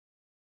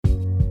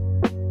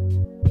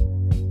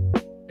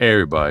Hey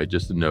everybody,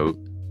 just a note,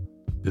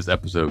 this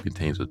episode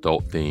contains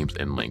adult themes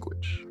and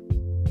language.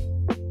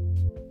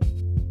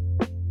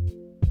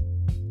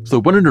 So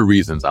one of the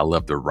reasons I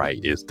love to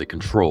write is the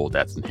control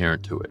that's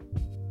inherent to it.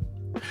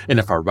 And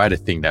if I write a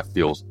thing that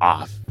feels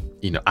off,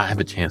 I have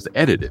a chance to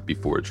edit it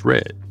before it's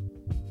read.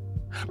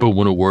 But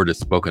when a word is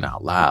spoken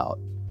out loud,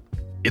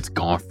 it's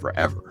gone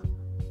forever.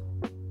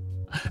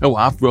 And while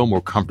I've grown more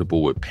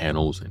comfortable with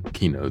panels and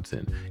keynotes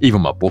and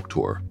even my book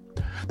tour,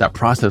 that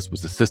process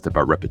was assisted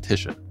by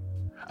repetition.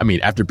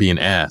 After being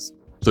asked,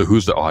 so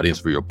who's the audience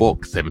for your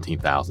book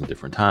 17,000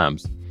 different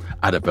times,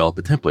 I developed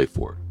a template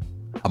for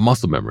it, a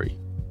muscle memory.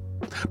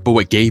 But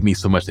what gave me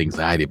so much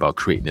anxiety about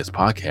creating this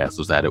podcast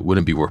was that it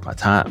wouldn't be worth my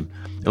time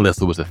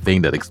unless it was a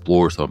thing that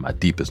explored some of my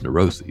deepest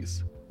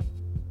neuroses.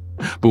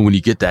 But when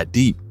you get that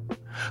deep,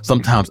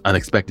 sometimes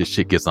unexpected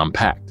shit gets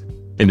unpacked,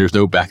 and there's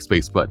no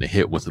backspace button to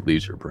hit once it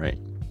leaves your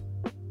brain.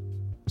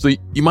 So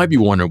you might be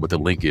wondering what the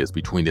link is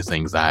between this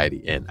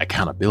anxiety and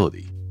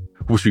accountability,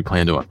 which we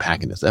plan to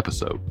unpack in this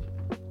episode.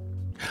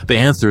 The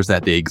answer is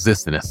that they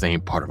exist in the same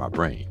part of our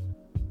brain.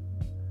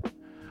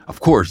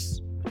 Of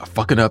course,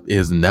 fucking up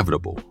is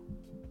inevitable.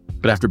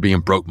 But after being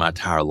broke my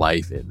entire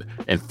life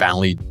and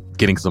finally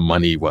getting some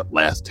money,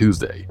 last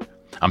Tuesday,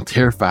 I'm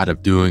terrified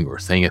of doing or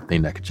saying a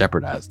thing that could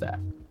jeopardize that.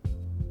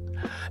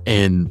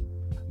 And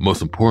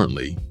most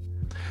importantly,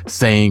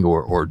 saying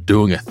or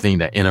doing a thing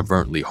that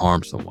inadvertently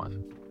harms someone.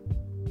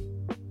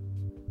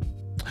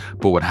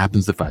 But what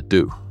happens if I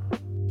do?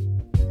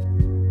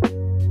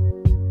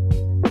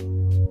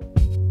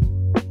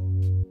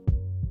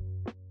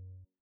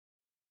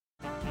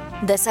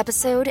 This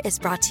episode is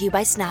brought to you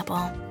by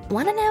Snapple.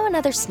 Want to know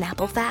another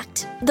Snapple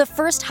fact? The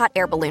first hot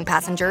air balloon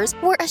passengers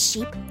were a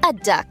sheep, a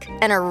duck,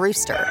 and a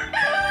rooster.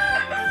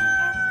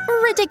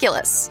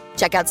 Ridiculous.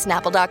 Check out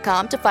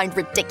Snapple.com to find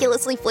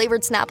ridiculously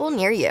flavored Snapple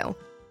near you.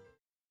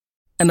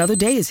 Another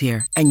day is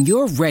here, and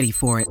you're ready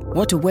for it.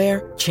 What to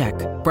wear? Check.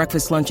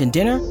 Breakfast, lunch, and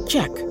dinner?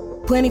 Check.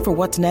 Planning for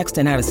what's next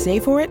and how to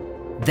save for it?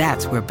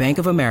 That's where Bank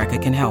of America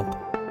can help.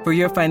 For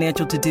your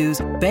financial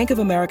to-dos, Bank of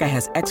America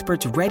has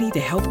experts ready to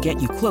help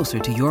get you closer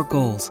to your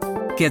goals.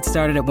 Get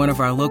started at one of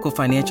our local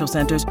financial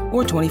centers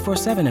or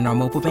 24/7 in our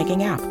mobile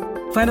banking app.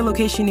 Find a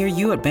location near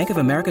you at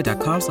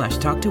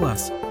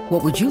bankofamerica.com/talktous.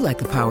 What would you like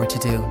the power to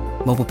do?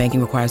 Mobile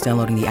banking requires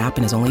downloading the app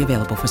and is only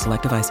available for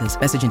select devices.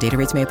 Message and data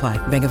rates may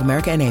apply. Bank of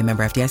America N.A.,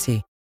 member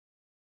FDIC.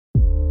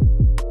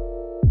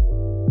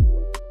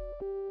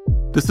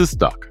 This is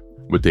Stuck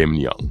with Damon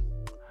Young,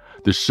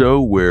 the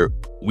show where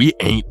we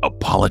ain't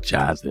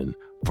apologizing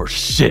for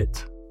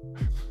shit.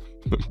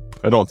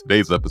 And on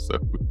today's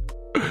episode,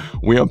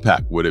 we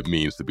unpack what it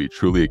means to be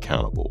truly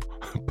accountable,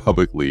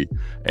 publicly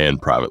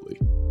and privately.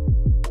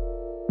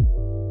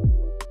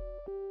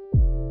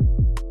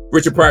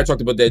 Richard Pryor talked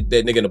about that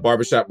nigga in the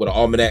barbershop with an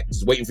almanac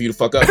just waiting for you to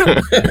fuck up.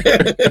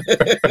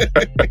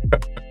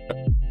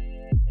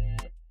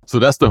 So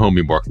that's the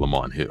homie Marc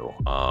Lamont Hill.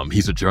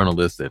 He's a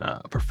journalist and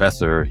a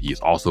professor.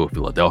 He's also a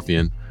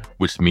Philadelphian,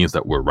 which means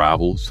that we're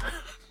rivals.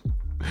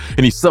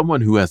 And he's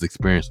someone who has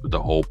experience with the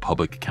whole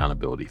public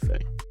accountability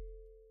thing.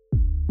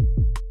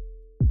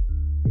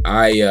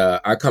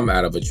 I come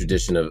out of a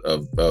tradition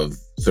of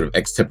sort of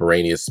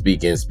extemporaneous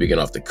speaking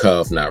off the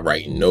cuff, not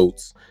writing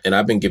notes. And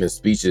I've been giving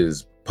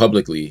speeches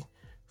publicly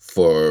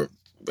for,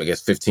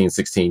 15,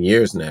 16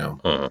 years now.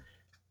 Uh-huh.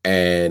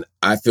 And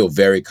I feel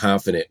very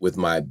confident with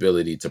my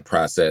ability to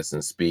process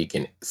and speak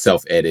and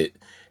self-edit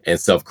and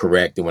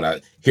self-correct. And when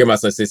I hear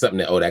myself say something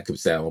that could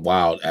sound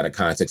wild out of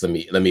context, let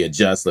me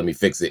adjust, let me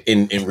fix it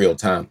in real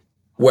time.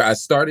 Where I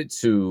started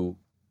to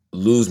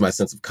lose my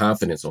sense of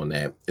confidence on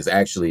that is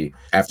actually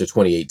after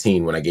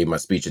 2018 when I gave my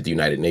speech at the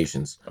United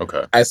Nations.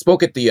 Okay. I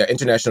spoke at the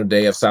International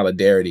Day of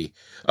Solidarity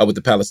with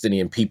the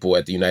Palestinian people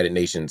at the United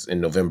Nations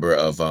in November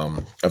of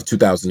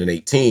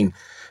 2018.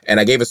 And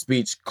I gave a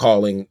speech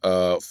calling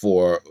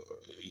for,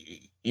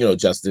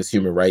 justice,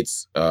 human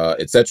rights,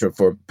 etc.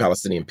 for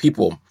Palestinian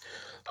people.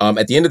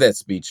 At the end of that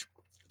speech,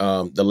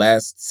 the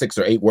last 6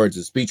 or 8 words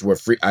of the speech were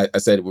free. I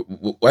said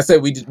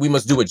we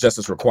must do what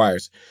justice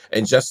requires,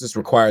 and justice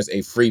requires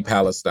a free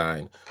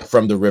Palestine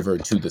from the river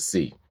to the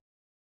sea.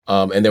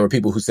 And there were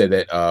people who said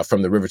that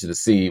from the river to the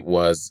sea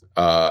was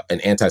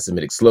an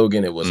anti-Semitic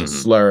slogan. It was a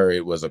slur.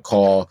 It was a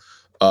call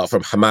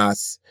from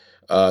Hamas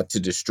to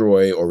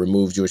destroy or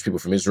remove Jewish people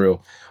from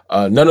Israel.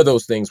 None of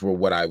those things were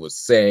what I was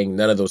saying.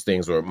 None of those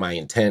things were my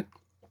intent.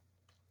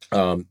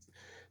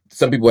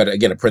 Some people had,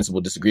 again, a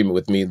principled disagreement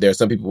with me. There are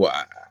some people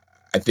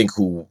I think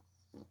who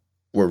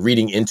were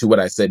reading into what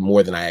I said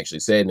more than I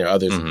actually said. And there are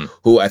others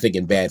who I think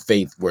in bad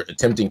faith were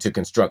attempting to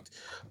construct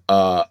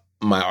my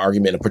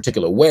argument in a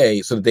particular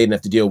way so that they didn't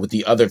have to deal with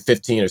the other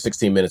 15 or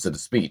 16 minutes of the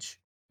speech.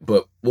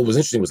 But what was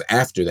interesting was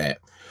after that,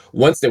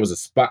 once there was a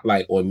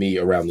spotlight on me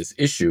around this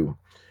issue,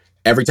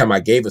 every time I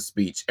gave a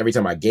speech, every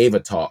time I gave a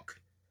talk,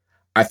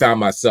 I found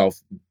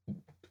myself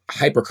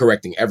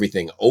hyper-correcting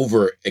everything,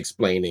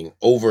 over-explaining,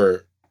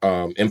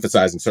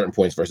 emphasizing certain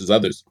points versus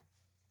others.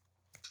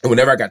 And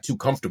whenever I got too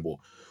comfortable,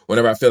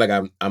 whenever I feel like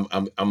I'm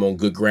on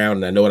good ground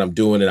and I know what I'm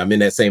doing and I'm in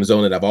that same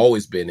zone that I've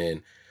always been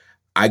in,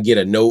 I get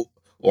a note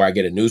or I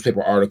get a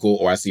newspaper article,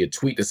 or I see a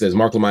tweet that says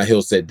Marc Lamont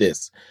Hill said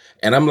this.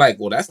 And I'm like,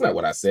 well, that's not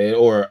what I said.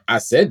 Or I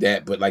said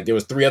that, but like there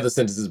was 3 other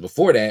sentences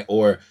before that.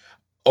 Or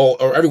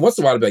every once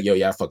in a while I'll be like, yo,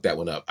 yeah, I fucked that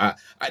one up. I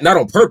not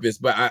on purpose,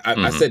 but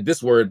I said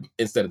this word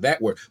instead of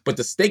that word. But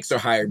the stakes are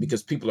higher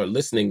because people are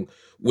listening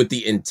with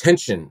the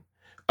intention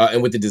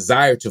and with the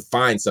desire to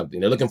find something.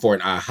 They're looking for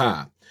an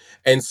aha.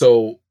 And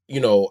so,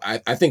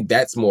 I think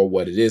that's more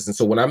what it is. And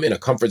so when I'm in a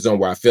comfort zone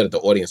where I feel that the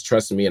audience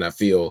trusts me and I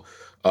feel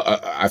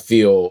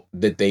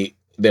that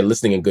they're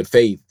listening in good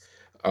faith,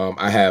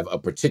 I have a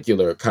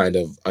particular kind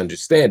of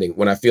understanding.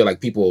 When I feel like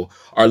people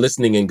are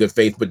listening in good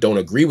faith but don't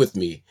agree with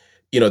me,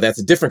 that's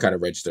a different kind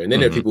of register. And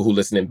then there are people who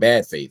listen in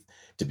bad faith.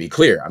 To be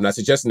clear, I'm not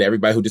suggesting that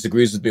everybody who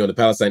disagrees with me on the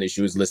Palestine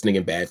issue is listening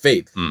in bad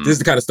faith. This is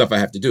the kind of stuff I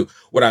have to do.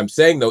 What I'm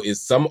saying, though,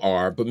 is some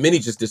are, but many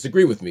just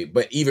disagree with me.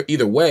 But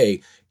either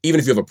way, even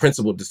if you have a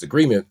principled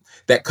disagreement,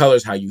 that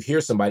colors how you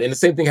hear somebody. And the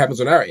same thing happens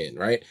on our end,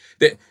 right?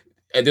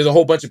 There's a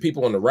whole bunch of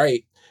people on the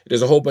right.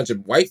 There's a whole bunch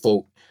of white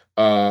folk,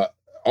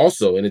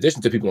 also, in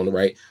addition to people on the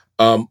right,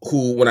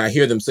 who, when I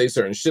hear them say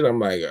certain shit, I'm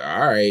like,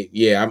 all right,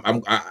 yeah,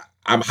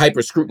 I'm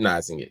hyper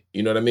scrutinizing it.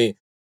 You know what I mean?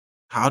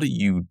 How do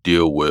you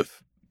deal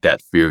with that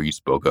fear you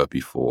spoke of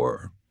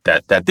before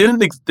that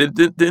didn't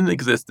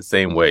exist the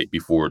same way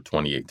before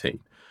 2018,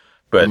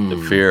 but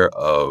the fear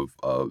of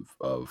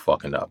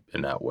fucking up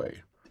in that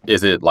way?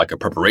 Is it like a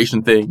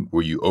preparation thing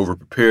where you over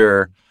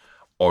prepare?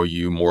 Are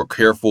you more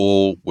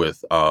careful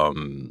with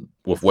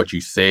what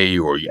you say,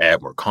 or you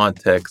add more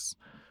context?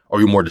 Are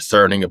you more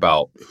discerning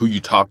about who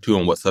you talk to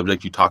and what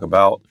subject you talk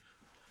about?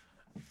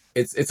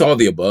 It's all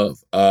the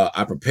above.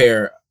 I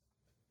prepare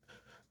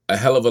a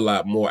hell of a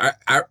lot more.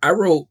 I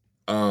wrote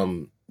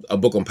a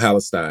book on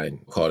Palestine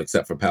called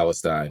Except for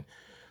Palestine,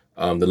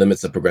 The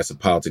Limits of Progressive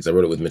Politics. I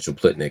wrote it with Mitchell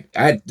Plitnick.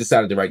 I had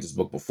decided to write this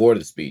book before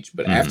the speech,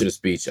 but after the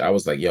speech, I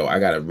was like, yo, I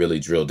got to really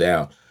drill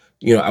down.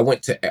 I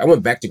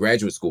went back to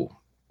graduate school,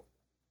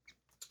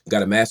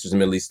 got a master's in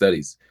Middle East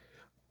Studies.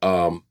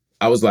 I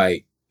was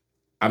like,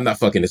 I'm not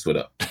fucking this one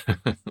up.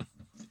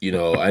 There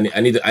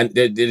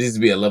needs to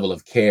be a level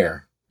of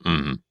care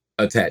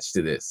attached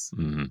to this.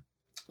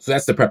 So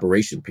that's the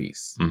preparation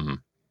piece.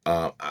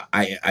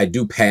 I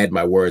do pad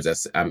my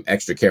words. I'm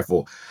extra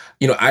careful.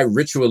 I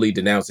ritually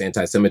denounce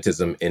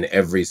anti-Semitism in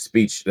every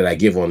speech that I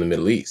give on the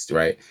Middle East,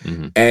 right?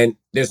 And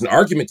there's an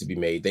argument to be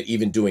made that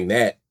even doing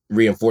that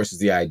reinforces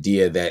the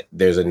idea that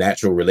there's a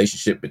natural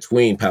relationship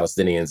between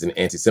Palestinians and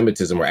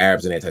anti-Semitism, or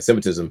Arabs and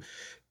anti-Semitism.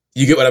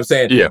 You get what I'm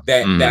saying? Yeah.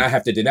 That I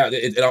have to denounce.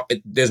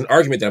 There's an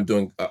argument that I'm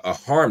doing a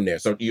harm there.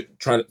 So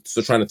trying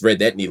to thread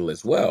that needle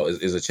as well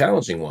is a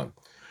challenging one.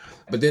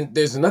 But then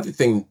there's another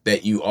thing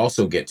that you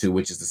also get to,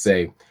 which is to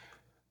say,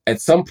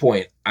 at some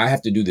point, I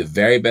have to do the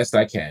very best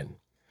I can,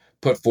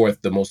 put forth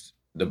the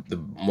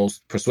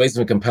most persuasive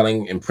and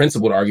compelling and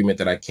principled argument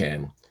that I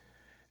can.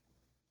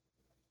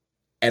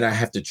 And I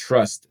have to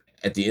trust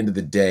at the end of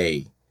the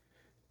day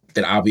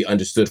that I'll be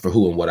understood for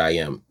who and what I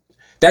am.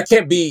 That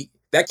can't be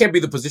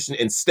the position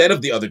instead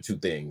of the other two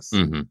things.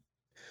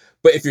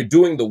 But if you're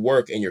doing the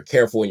work and you're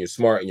careful and you're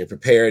smart and you're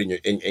prepared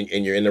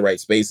and you're in the right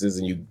spaces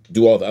and you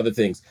do all the other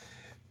things,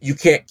 you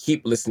can't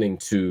keep listening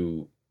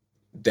to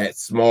that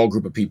small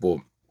group of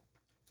people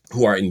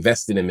who are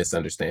invested in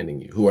misunderstanding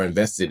you, who are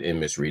invested in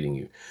misreading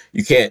you.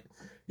 You can't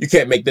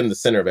make them the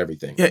center of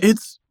everything. Yeah,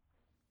 it's,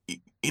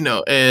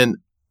 and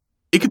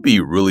it could be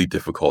really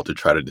difficult to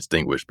try to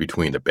distinguish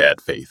between the bad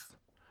faith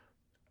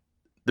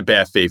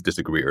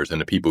disagreeers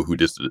and the people who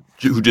just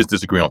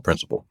disagree on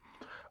principle,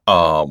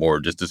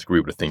 or just disagree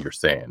with the thing you're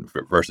saying,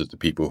 versus the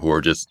people who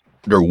are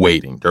they're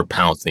waiting, they're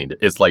pouncing.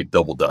 It's like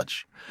double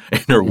Dutch,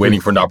 and they're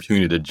waiting for an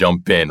opportunity to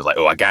jump in. It's like,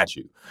 oh, I got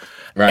you.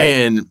 Right.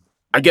 And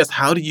I guess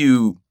how do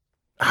you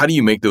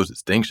make those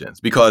distinctions?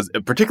 Because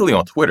particularly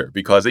on Twitter,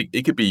 because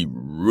it could be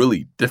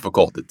really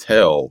difficult to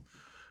tell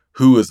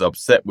who is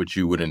upset with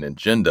you with an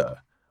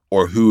agenda,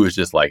 or who is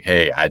just like,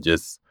 hey, I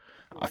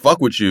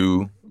fuck with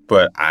you,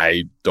 but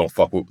I don't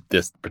fuck with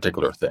this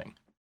particular thing.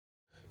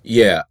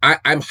 Yeah,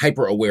 I'm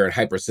hyper aware and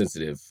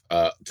hypersensitive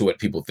to what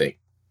people think.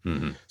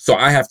 So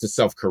I have to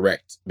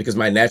self-correct, because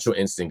my natural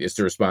instinct is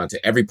to respond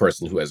to every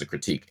person who has a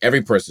critique,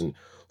 every person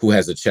who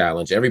has a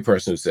challenge, every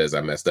person who says I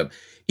messed up,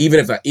 even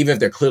if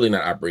they're clearly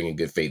not operating in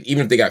good faith,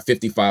 even if they got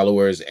 50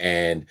 followers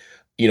and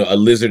a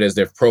lizard as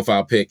their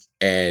profile pic,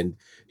 and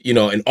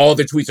and all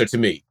their tweets are to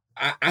me.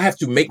 I have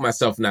to make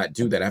myself not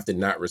do that. I have to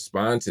not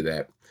respond to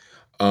that.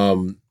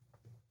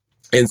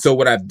 And so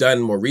what I've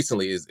done more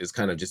recently is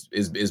kind of just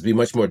be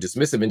much more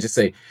dismissive and just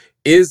say,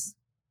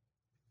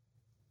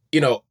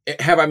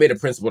 have I made a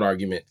principled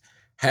argument?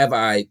 Have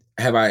I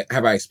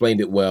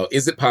explained it well?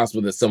 Is it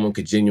possible that someone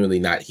could genuinely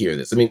not hear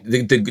this? I mean,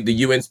 the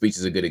UN speech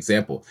is a good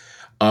example.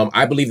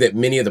 I believe that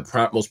many of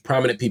the most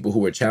prominent people who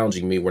were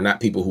challenging me were not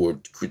people who were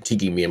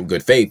critiquing me in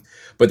good faith,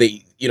 but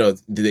they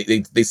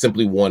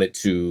simply wanted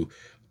to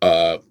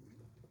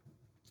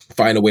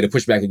find a way to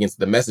push back against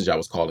the message I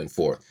was calling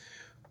for.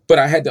 But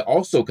I had to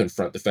also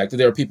confront the fact that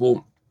there are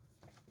people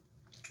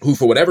who,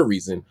 for whatever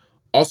reason,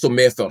 also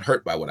may have felt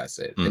hurt by what I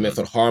said. They may have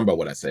felt harmed by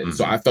what I said.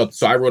 So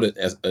I wrote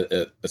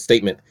a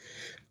statement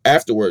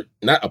afterward,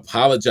 not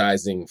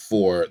apologizing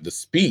for the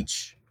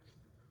speech,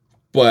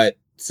 but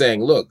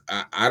saying, "Look,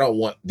 I don't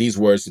want these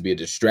words to be a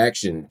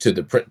distraction to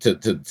the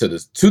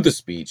to the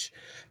speech,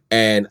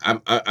 and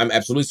I'm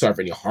absolutely sorry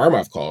for any harm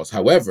I've caused.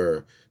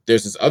 However,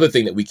 there's this other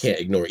thing that we can't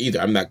ignore either.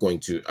 I'm not going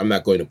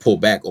to pull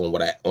back on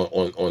what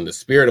on the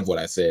spirit of what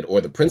I said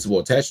or the principle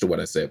attached to what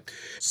I said.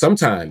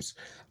 Sometimes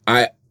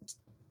I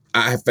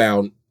I have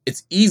found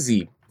it's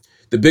easy.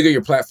 The bigger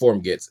your platform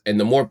gets, and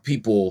the more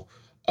people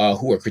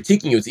who are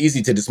critiquing you, it's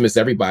easy to dismiss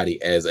everybody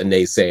as a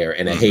naysayer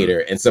and a hater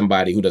and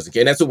somebody who doesn't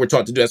care. And that's what we're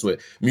taught to do. That's what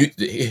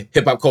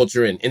hip hop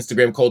culture and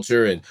Instagram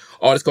culture and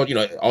all this culture.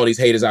 All these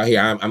haters out here.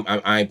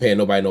 I ain't paying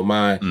nobody no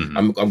mind.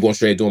 I'm going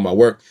straight doing my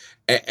work,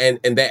 and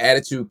that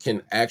attitude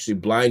can actually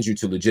blind you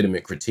to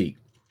legitimate critique.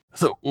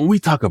 So when we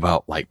talk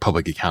about like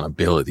public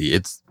accountability,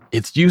 it's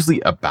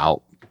usually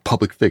about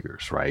public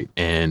figures, right?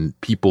 And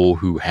people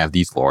who have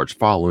these large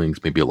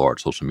followings, maybe a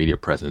large social media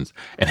presence,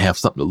 and have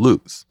something to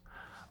lose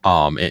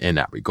in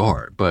that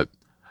regard. But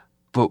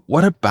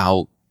what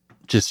about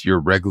just your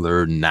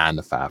regular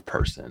 9-to-5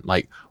 person?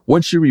 Like,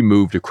 once you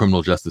remove the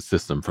criminal justice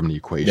system from the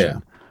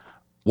equation,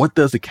 what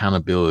does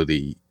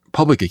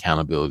public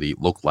accountability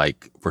look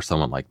like for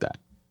someone like that?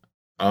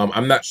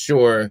 I'm not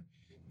sure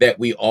that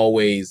we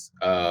always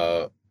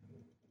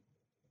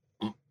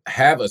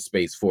have a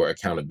space for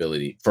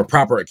accountability, for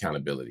proper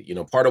accountability.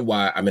 Part of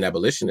why I'm an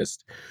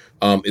abolitionist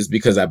is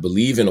because I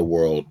believe in a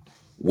world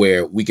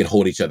where we can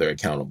hold each other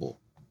accountable,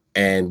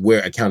 and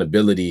where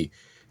accountability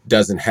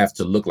doesn't have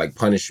to look like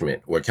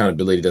punishment, where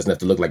accountability doesn't have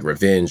to look like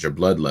revenge or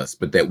bloodlust,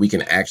 but that we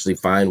can actually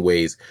find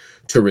ways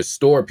to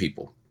restore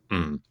people.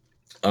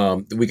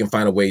 That we can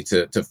find a way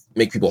to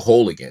make people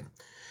whole again.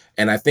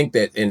 And I think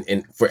that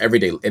in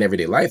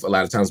everyday life, a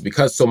lot of times,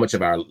 because so much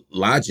of our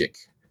logic,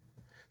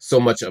 so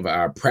much of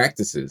our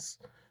practices,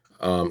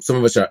 so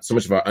much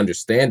of our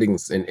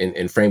understandings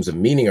and frames of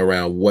meaning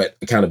around what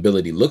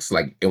accountability looks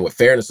like and what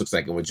fairness looks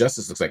like and what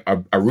justice looks like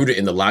are rooted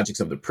in the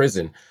logics of the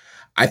prison.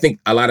 I think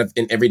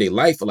in everyday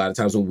life, a lot of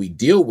times when we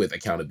deal with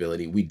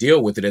accountability, we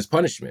deal with it as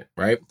punishment,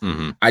 right?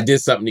 I did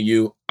something to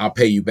you, I'll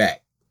pay you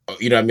back.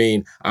 You know what I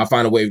mean? I'll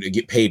find a way to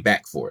get paid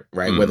back for it,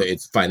 right? Whether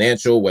it's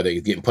financial, whether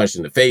it's getting punched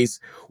in the face,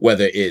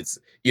 whether it's,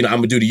 I'm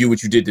going to do to you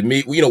what you did to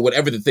me,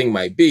 whatever the thing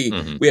might be.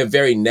 We have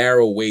very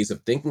narrow ways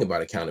of thinking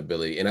about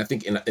accountability. And I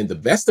think in the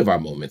best of our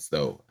moments,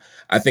 though,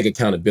 I think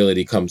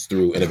accountability comes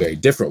through in a very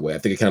different way. I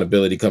think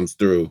accountability comes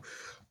through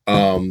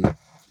in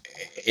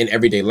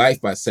everyday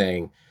life by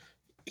saying,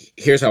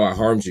 here's how I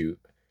harmed you.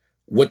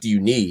 What do you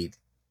need?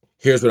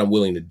 Here's what I'm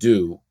willing to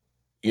do.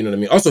 You know what I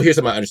mean? Also,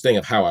 here's my understanding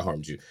of how I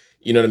harmed you.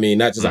 You know what I mean?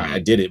 Not just I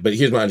did it, but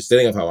here's my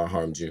understanding of how I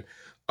harmed you.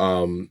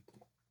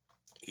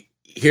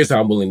 Here's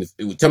how I'm willing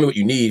to tell me what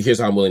you need. Here's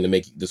how I'm willing to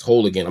make this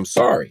whole again. I'm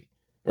sorry,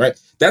 right?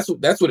 That's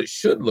what it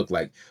should look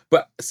like.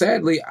 But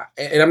sadly,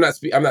 and I'm not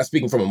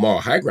speaking from a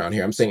moral high ground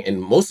here. I'm saying in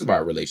most of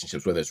our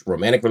relationships, whether it's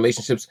romantic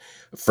relationships,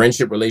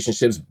 friendship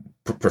relationships,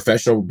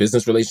 professional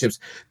business relationships,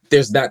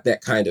 there's not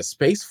that kind of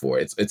space for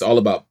it. It's all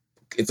about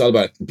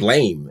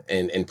blame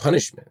and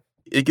punishment.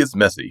 It gets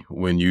messy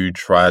when you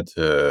try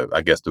to,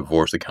 I guess,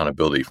 divorce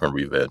accountability from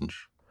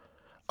revenge.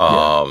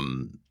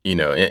 And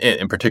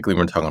particularly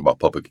when we're talking about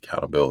public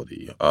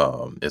accountability,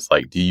 it's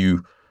like, do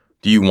you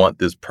want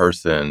this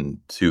person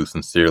to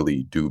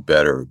sincerely do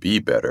better or be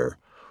better,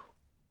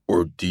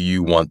 or do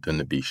you want them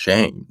to be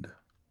shamed,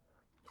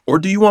 or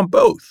do you want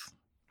both?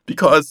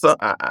 Because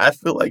I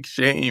feel like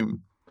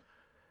shame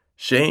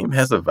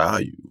has a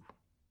value.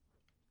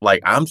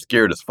 Like, I'm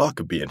scared as fuck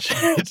of being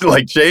shamed.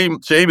 Like, shame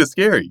is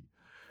scary.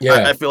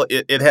 Yeah. I feel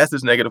it has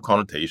this negative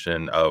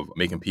connotation of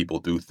making people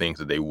do things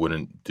that they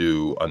wouldn't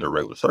do under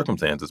regular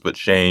circumstances. But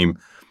shame,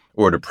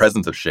 or the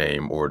presence of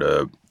shame, or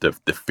the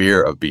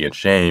fear of being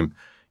shamed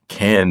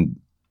can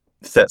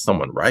set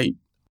someone right.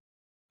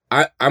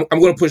 I'm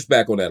going to push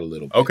back on that a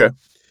little bit. Okay.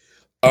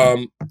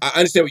 I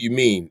understand what you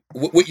mean.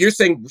 What you're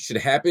saying should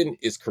happen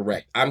is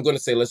correct. I'm going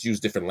to say let's use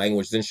different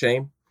language than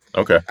shame.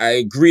 Okay. I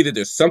agree that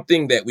there's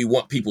something that we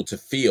want people to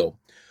feel.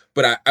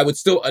 But I would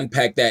still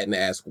unpack that and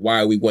ask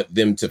why we want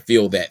them to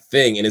feel that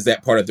thing. And is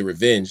that part of the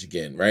revenge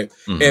again, right?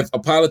 If a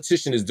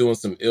politician is doing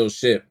some ill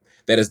shit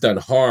that has done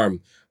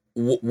harm,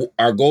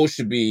 our goal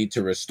should be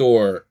to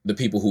restore the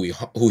people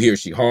who he or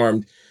she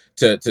harmed,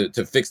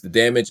 to fix the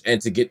damage,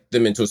 and to get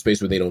them into a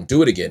space where they don't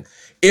do it again.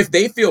 If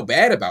they feel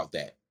bad about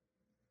that,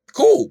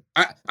 cool.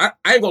 I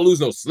ain't gonna lose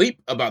no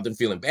sleep about them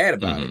feeling bad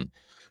about it.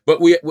 But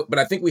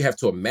I think we have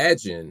to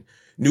imagine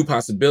new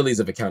possibilities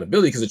of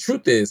accountability, because the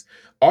truth is,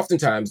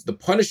 oftentimes the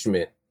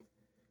punishment,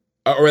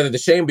 or rather the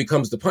shame,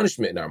 becomes the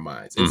punishment in our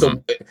minds. And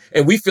so,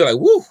 and we feel like,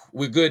 woo,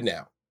 we're good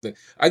now.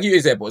 I'll give you an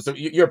example. So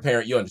you're a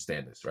parent, you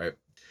understand this, right?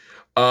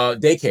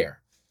 Daycare.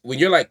 When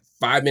you're like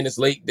 5 minutes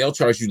late, they'll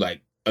charge you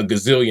like $1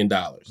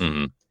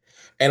 gazillion.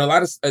 And a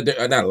lot of,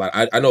 not a lot,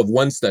 I know of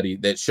one study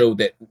that showed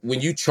that when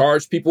you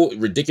charge people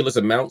ridiculous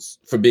amounts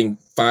for being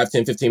 5,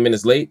 10, 15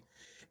 minutes late,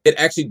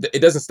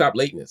 it doesn't stop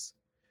lateness.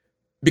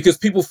 Because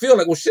people feel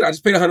like, well, shit, I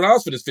just paid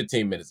 $100 for this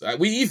 15 minutes.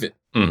 We even,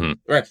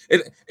 right?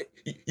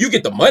 You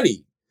get the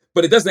money,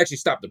 but it doesn't actually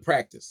stop the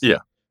practice. Yeah.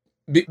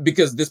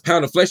 because this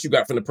pound of flesh you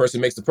got from the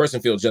person makes the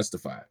person feel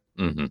justified.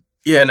 Mm-hmm.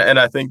 Yeah, and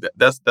I think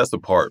that's the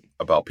part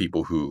about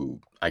people who,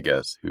 I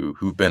guess,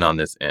 who've been on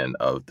this end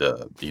of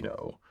the,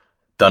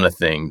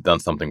 done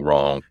something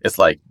wrong. It's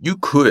like you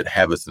could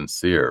have a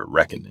sincere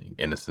reckoning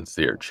and a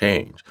sincere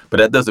change, but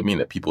that doesn't mean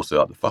that people still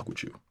have to fuck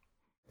with you.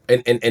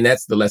 And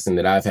that's the lesson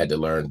that I've had to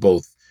learn,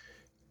 both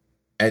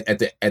at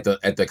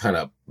the kind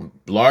of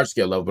large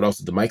scale level, but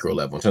also the micro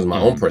level in terms of my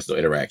own personal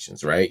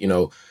interactions, right?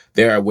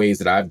 There are ways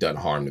that I've done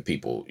harm to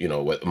people,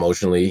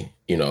 emotionally,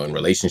 in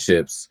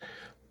relationships,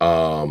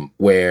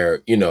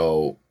 where,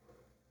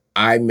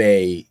 I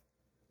may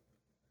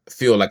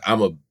feel like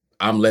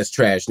I'm less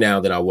trash now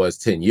than I was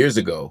 10 years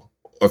ago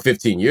or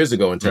 15 years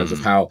ago in terms of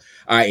how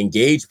I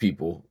engage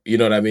people, you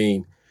know what I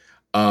mean?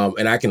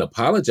 And I can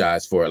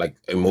apologize for like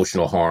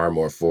emotional harm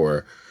or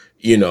for,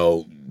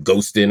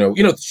 ghosting or,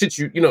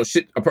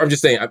 shit. I'm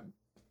just saying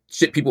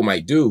shit people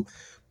might do.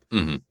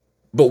 Mm-hmm.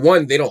 But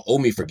one, they don't owe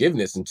me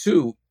forgiveness. And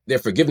two, their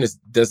forgiveness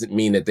doesn't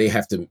mean that it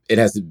has to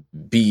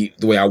be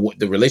the way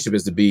the relationship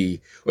is to be,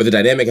 or the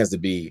dynamic has to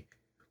be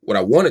what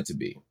I want it to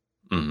be.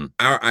 Mm-hmm.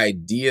 Our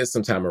ideas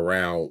sometime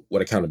around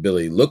what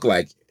accountability look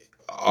like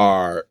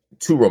are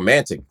too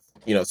romantic.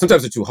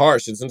 Sometimes they're too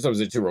harsh and sometimes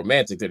they're too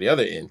romantic to the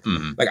other end.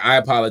 Mm-hmm. Like, I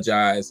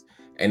apologize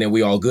and then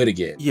we all good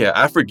again. Yeah,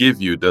 I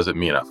forgive you doesn't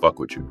mean I fuck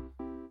with you.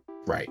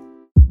 Right.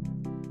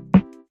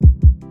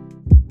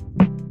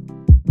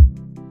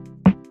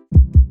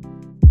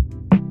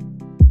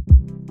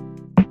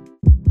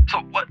 So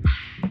what's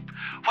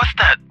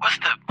that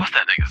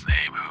nigga's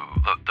name?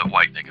 The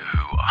white nigga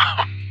who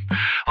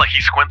like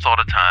he squints all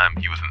the time.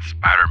 He was in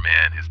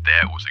Spider-Man. His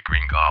dad was a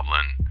Green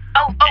Goblin.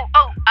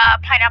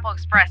 Pineapple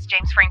Express,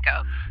 James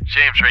Franco.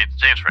 James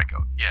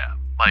Franco. Yeah.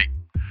 Like,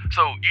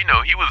 so he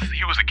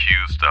was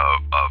accused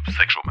of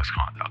sexual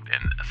misconduct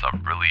and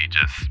some really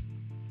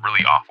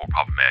awful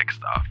problematic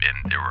stuff,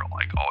 and there were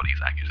like all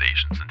these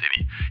accusations, and then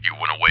he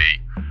went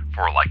away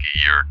for like a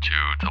year or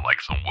two to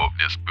like some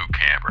wokeness boot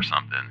camp or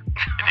something,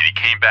 and then he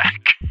came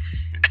back.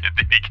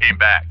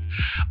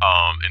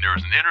 And there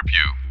was an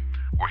interview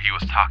where he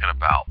was talking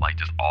about like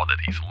just all that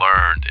he's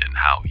learned and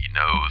how he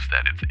knows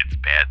that it's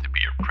bad to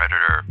be a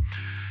predator.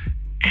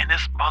 And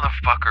this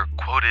motherfucker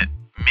quoted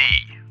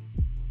me.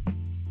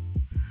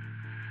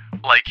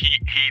 Like he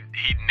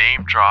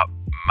name dropped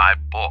my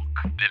book.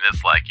 And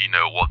it's like,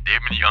 well,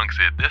 Damon Young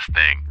said this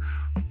thing,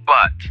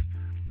 but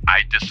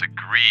I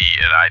disagree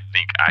and I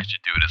think I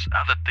should do this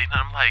other thing.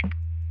 And I'm like,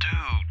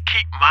 dude,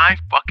 keep my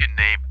fucking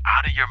name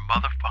out of your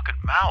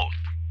motherfucking mouth.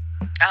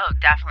 Oh,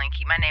 definitely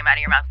keep my name out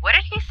of your mouth. What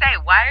did he say?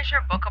 Why is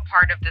your book a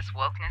part of this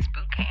wokeness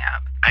boot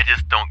camp? I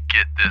just don't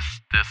get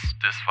this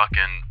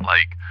fucking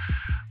like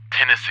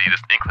tendency,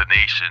 this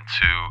inclination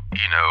to,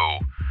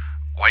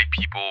 white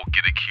people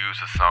get accused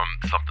of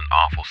something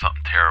awful,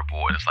 something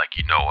terrible, and it's like,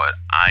 you know what?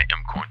 I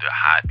am going to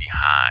hide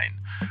behind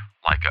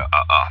like a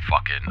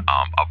fucking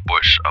a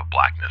bush of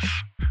blackness.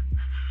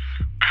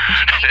 Would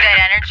you keep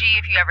that energy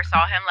if you ever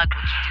saw him? Like,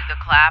 would you do the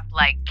clap?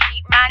 Like,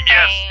 keep my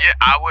name. Yes,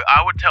 yeah,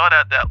 I would tell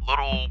that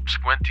little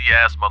squinty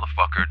ass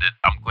motherfucker that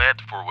I'm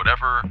glad for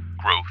whatever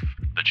growth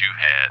that you've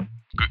had.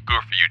 Good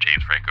for you,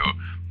 James Franco.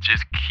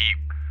 Just keep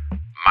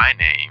my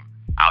name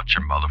out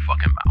your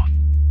motherfucking mouth.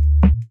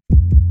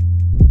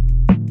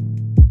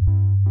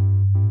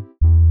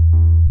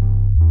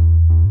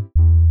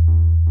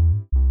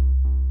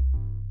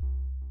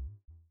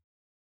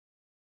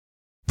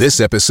 This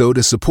episode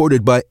is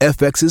supported by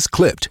FX's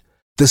Clipped,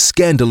 the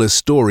scandalous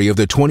story of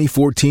the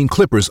 2014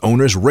 Clippers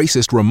owner's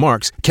racist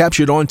remarks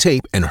captured on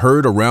tape and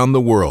heard around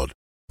the world.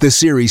 The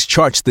series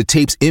charts the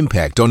tape's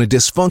impact on a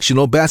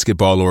dysfunctional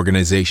basketball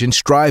organization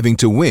striving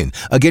to win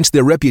against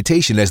their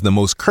reputation as the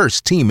most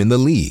cursed team in the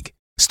league.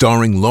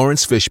 Starring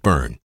Lawrence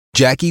Fishburne,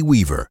 Jackie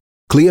Weaver,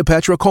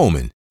 Cleopatra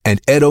Coleman, and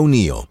Ed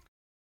O'Neill.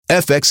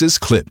 FX's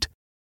Clipped.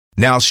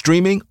 Now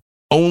streaming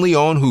only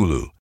on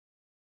Hulu.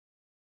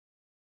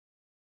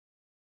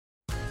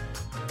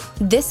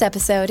 This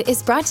episode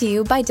is brought to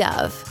you by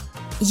Dove.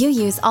 You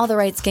use all the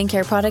right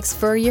skincare products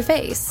for your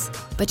face,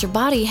 but your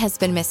body has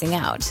been missing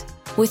out.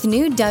 With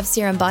new Dove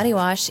Serum Body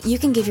Wash, you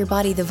can give your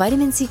body the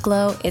vitamin C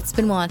glow it's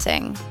been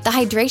wanting, the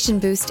hydration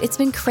boost it's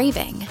been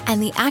craving,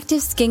 and the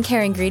active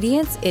skincare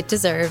ingredients it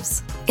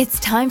deserves. It's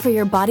time for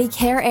your body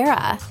care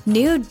era.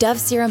 New Dove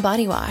Serum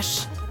Body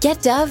Wash.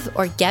 Get Dove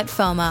or get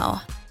FOMO.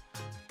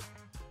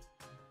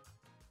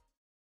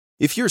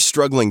 If you're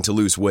struggling to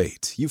lose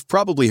weight, you've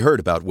probably heard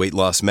about weight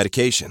loss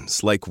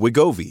medications like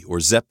Wegovy or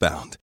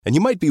Zepbound, and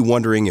you might be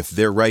wondering if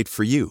they're right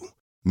for you.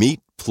 Meet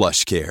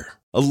PlushCare,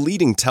 a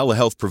leading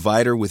telehealth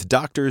provider with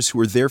doctors who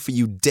are there for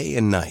you day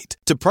and night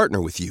to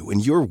partner with you in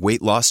your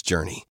weight loss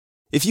journey.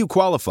 If you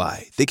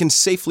qualify, they can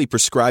safely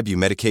prescribe you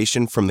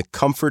medication from the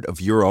comfort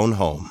of your own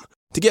home.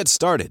 To get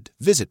started,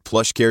 visit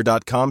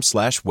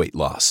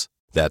plushcare.com/weightloss.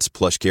 That's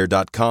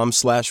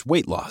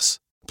plushcare.com/weightloss.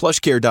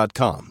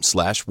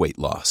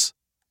 plushcare.com/weightloss.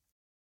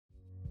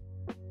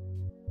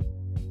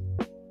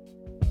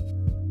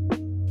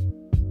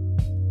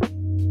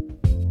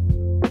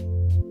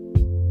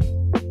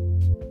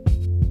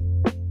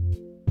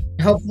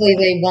 Hopefully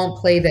they won't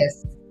play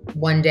this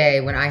one day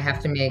when I have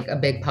to make a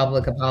big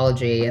public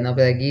apology and they'll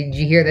be like, did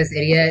you hear this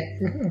idiot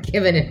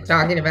giving and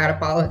talking about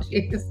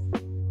apologies?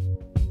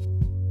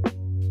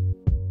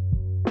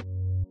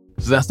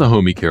 So that's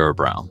Naomi Kara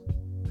Brown,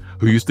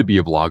 who used to be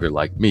a blogger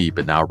like me,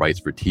 but now writes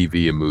for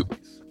TV and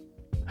movies.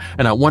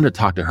 And I wanted to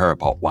talk to her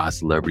about why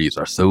celebrities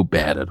are so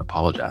bad at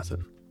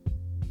apologizing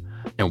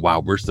and why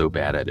we're so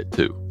bad at it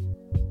too.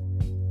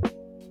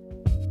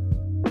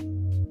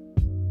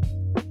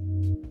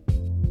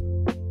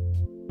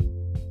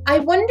 I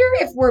wonder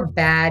if we're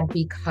bad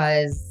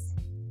because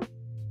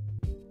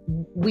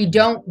we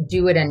don't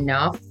do it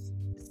enough.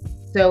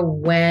 So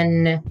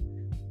when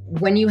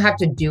you have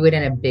to do it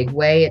in a big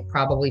way, it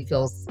probably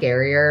feels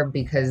scarier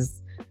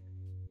because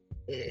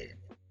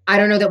I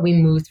don't know that we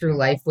move through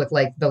life with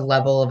like the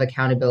level of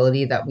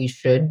accountability that we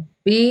should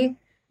be.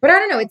 But I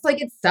don't know. It's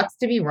like, it sucks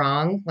to be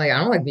wrong. Like, I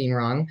don't like being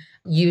wrong.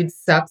 It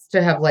sucks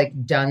to have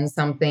like done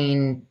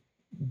something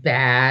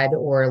bad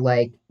or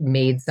like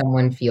made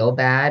someone feel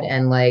bad.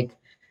 And like,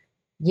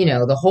 you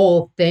know, the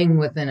whole thing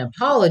with an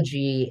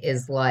apology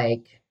is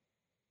like,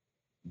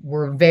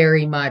 we're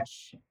very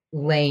much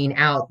laying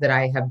out that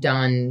I have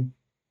done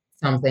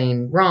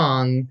something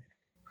wrong.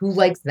 Who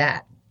likes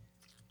that?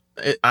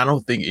 I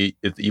don't think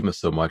it's even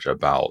so much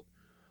about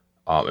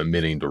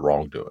admitting the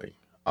wrongdoing.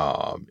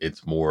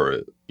 It's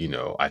more, you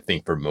know, I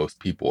think for most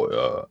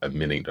people,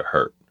 admitting to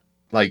hurt.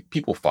 Like,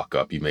 people fuck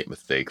up, you make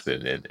mistakes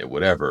and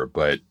whatever,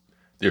 but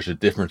there's a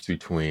difference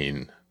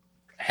between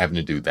having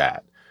to do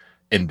that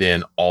and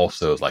then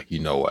also it's like, you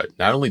know what,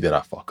 not only did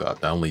I fuck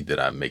up, not only did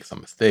I make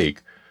some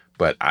mistake,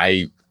 but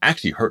I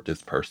actually hurt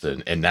this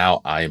person and now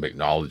I am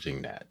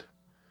acknowledging that.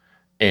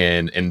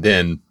 And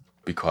then,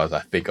 because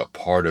I think a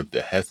part of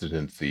the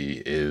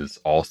hesitancy is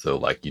also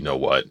like, you know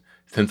what,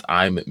 since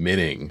I'm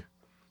admitting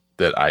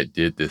that I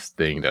did this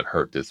thing that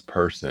hurt this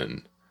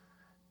person,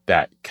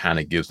 that kind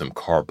of gives them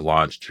carte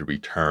blanche to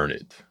return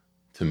it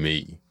to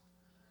me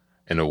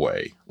in a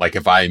way. Like,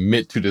 if I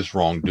admit to this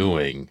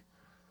wrongdoing,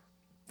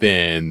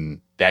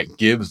 then that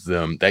gives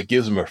them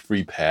a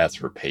free pass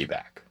for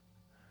payback.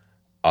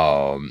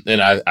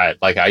 And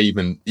I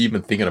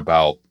even thinking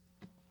about,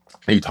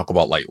 you talk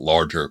about like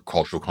larger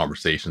cultural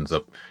conversations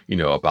of, you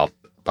know, about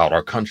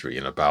our country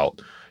and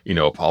about, you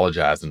know,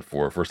 apologizing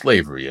for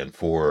slavery and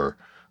for,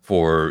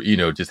 you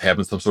know, just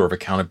having some sort of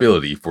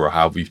accountability for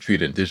how we've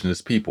treated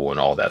indigenous people and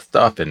all that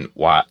stuff. And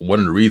why, one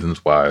of the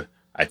reasons why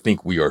I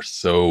think we are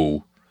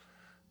so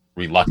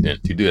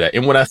reluctant to do that.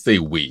 And when I say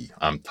we,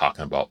 I'm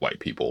talking about white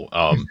people.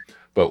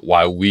 But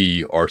why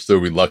we are so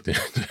reluctant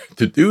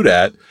to do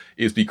that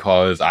is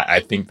because I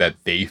think that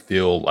they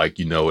feel like,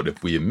 you know,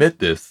 if we admit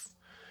this,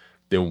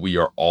 then we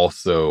are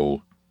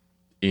also,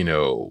 you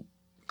know,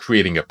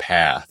 creating a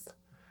path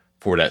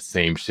for that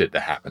same shit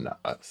to happen to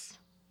us.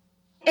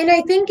 And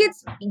I think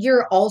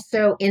you're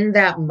also in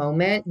that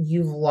moment,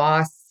 you've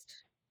lost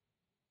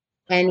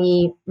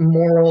any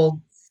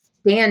moral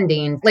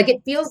standing. Like,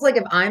 it feels like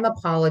if I'm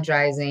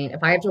apologizing,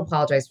 if I have to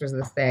apologize for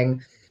this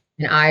thing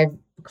and I've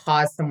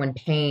caused someone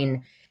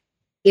pain,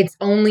 it's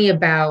only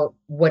about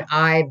what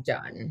I've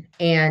done.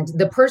 And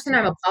the person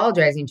I'm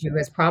apologizing to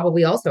has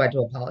probably also had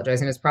to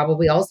apologize and has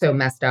probably also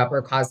messed up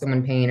or caused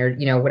someone pain or,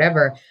 you know,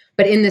 whatever.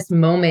 But in this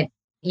moment,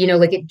 you know,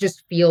 like, it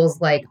just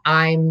feels like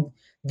I'm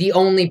the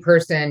only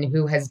person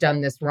who has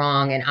done this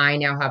wrong and I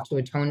now have to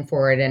atone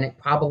for it. And it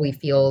probably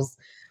feels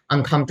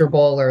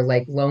uncomfortable or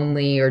like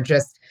lonely or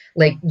just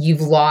like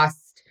you've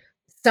lost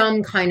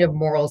some kind of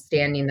moral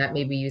standing that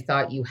maybe you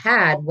thought you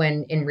had,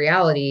 when in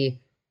reality,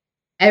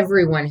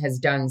 everyone has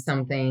done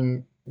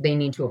something they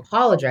need to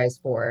apologize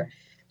for.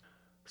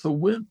 So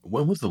when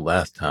was the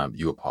last time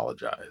you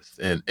apologized?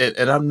 And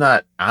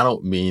I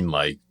don't mean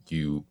like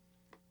you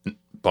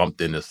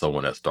bumped into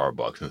someone at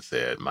Starbucks and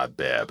said, my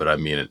bad, but I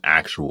mean an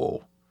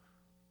actual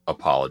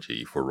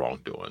apology for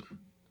wrongdoing.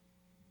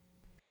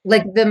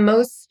 Like, the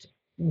most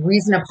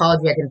recent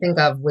apology I can think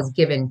of was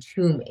given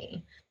to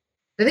me.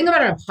 The thing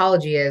about an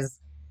apology is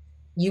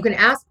you can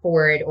ask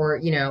for it or,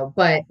 you know,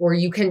 or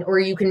you can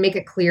make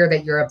it clear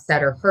that you're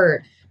upset or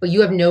hurt, but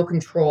you have no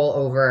control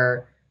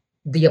over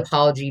the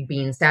apology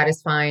being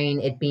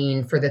satisfying, it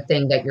being for the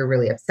thing that you're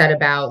really upset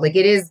about. Like,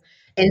 it is.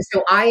 And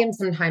so I am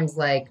sometimes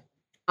like,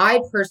 I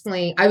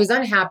was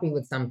unhappy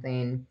with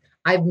something.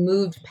 I've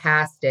moved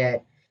past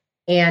it.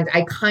 And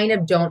I kind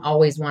of don't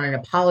always want an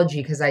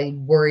apology because I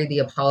worry the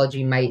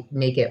apology might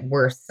make it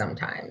worse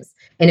sometimes.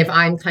 And if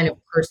I'm kind of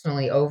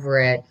personally over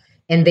it,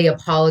 and they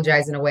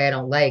apologize in a way I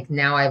don't like,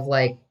 now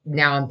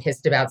I'm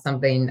pissed about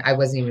something I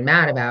wasn't even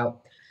mad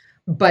about.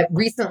 But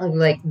recently,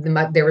 like,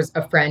 there was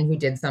a friend who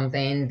did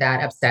something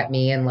that upset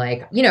me and,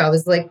 like, you know, it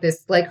was like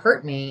this, like,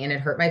 hurt me and it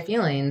hurt my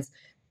feelings.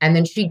 And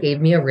then she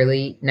gave me a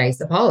really nice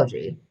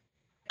apology.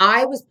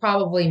 I was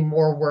probably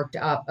more worked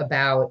up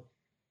about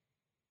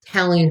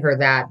telling her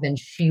that than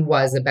she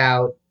was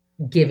about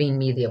giving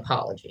me the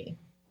apology.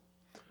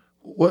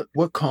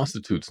 What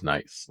constitutes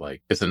nice?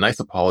 Like, it's a nice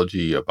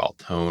apology about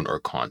tone or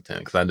content?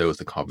 Because I know it's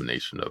a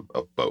combination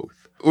of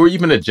both, or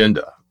even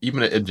agenda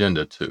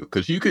too.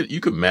 Because you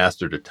could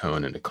master the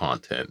tone and the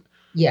content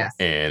Yes.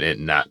 and it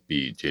not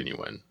be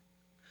genuine.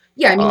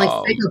 Yeah, I mean, like,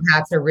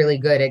 psychopaths are really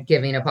good at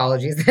giving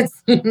apologies that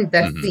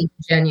seem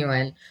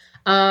genuine.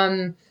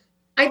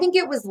 I think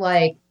it was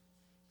like,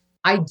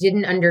 I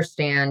didn't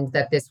understand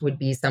that this would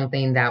be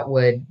something that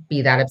would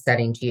be that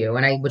upsetting to you,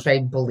 and which I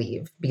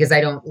believe, because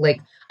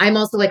I'm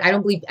also like, I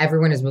don't believe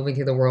everyone is moving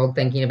through the world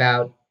thinking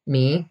about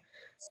me.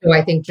 So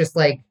I think just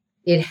like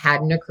it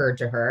hadn't occurred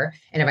to her,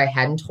 and if I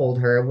hadn't told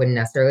her, it wouldn't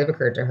necessarily have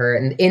occurred to her,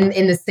 and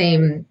in the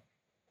same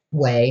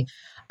way.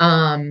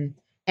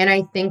 And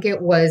I think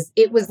it was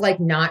like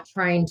not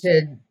trying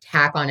to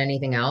tack on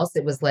anything else.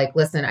 It was like,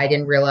 listen, I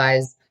didn't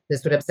realize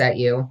this would upset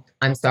you.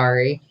 I'm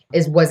sorry.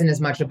 It wasn't as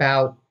much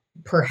about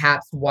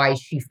perhaps why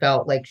she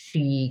felt like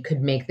she could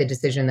make the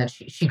decision that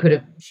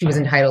she was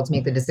entitled to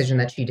make the decision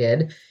that she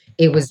did.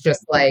 It was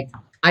just like,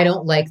 I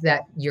don't like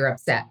that you're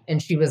upset.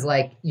 And she was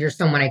like, you're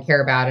someone I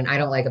care about and I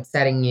don't like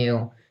upsetting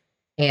you.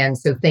 And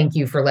so thank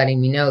you for letting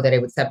me know that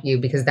it would upset you,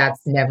 because that's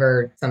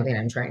never something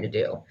I'm trying to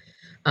do.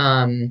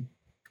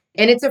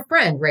 And it's a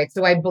friend, right?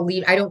 So I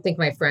don't think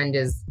my friend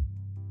is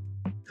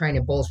trying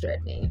to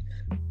bullshit me.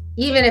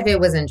 Even if it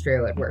wasn't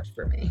true, it worked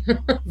for me.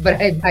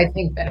 But I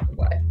think that it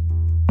would.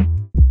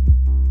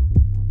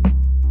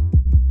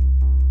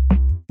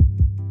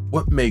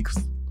 What makes,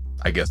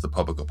 I guess, the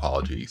public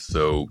apology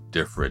so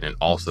different and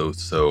also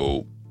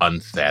so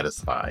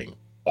unsatisfying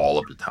all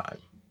of the time?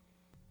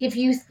 If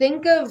you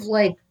think of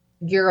like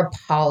you're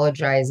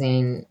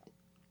apologizing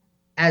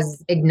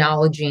as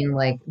acknowledging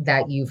like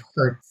that you've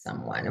hurt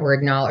someone,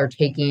 or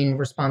taking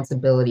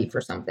responsibility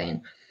for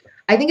something,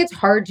 I think it's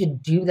hard to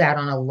do that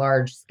on a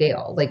large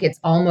scale. Like it's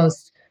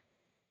almost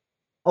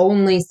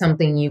only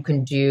something you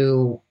can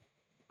do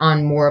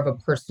on more of a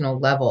personal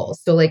level.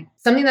 So like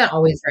something that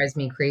always drives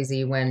me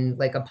crazy when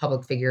like a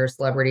public figure or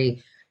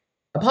celebrity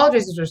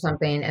apologizes for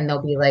something, and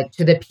they'll be like,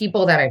 to the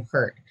people that I've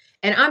hurt.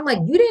 And I'm like,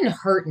 you didn't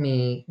hurt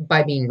me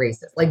by being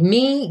racist. Like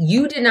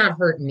you did not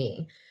hurt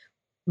me.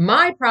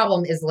 My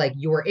problem is like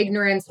your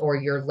ignorance or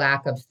your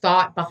lack of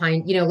thought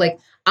behind, like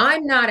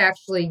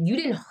you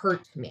didn't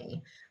hurt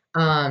me.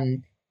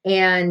 And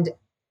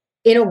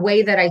in a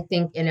way that I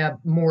think in a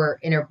more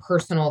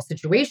interpersonal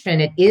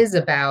situation, it is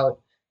about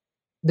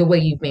the way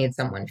you've made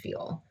someone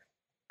feel.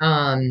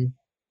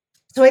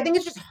 So I think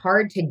it's just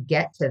hard to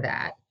get to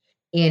that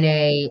in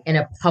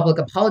a public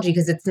apology,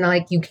 because it's not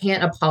like you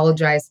can't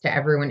apologize to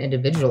everyone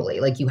individually.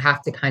 Like you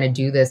have to kind of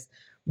do this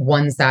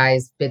one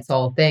size fits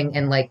all thing,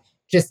 and like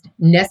just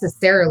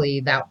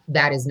necessarily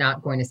that is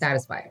not going to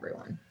satisfy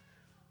everyone.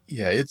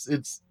 Yeah, it's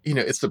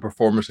the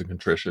performance of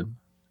contrition.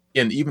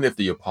 And even if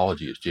the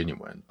apology is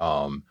genuine,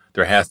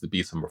 there has to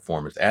be some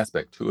performance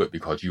aspect to it,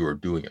 because you are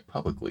doing it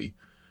publicly.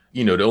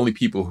 The only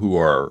people who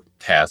are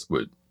tasked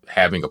with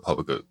having a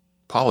public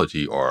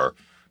apology are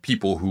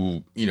people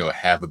who,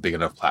 have a big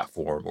enough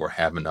platform or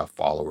have enough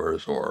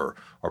followers or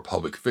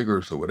public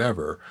figures or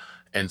whatever.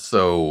 And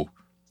so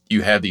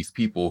you have these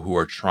people who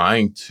are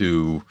trying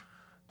to,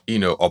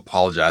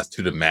 apologize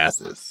to the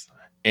masses.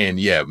 And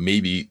yeah,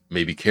 maybe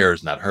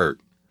Kara's not hurt,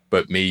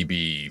 but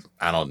maybe,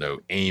 I don't know,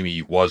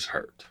 Amy was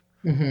hurt.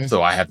 Mm-hmm.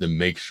 So I have to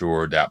make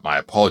sure that my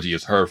apology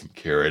is heard from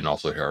Kara and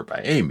also heard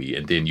by Amy.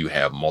 And then you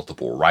have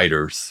multiple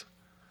writers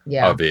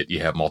of it. You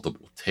have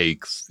multiple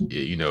takes.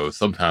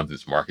 Sometimes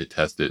it's market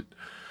tested.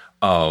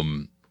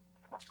 But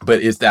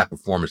it's that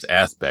performance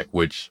aspect,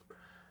 which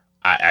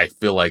I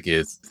feel like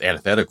is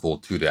antithetical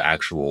to the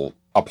actual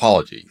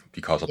apology,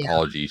 because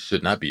apology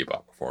should not be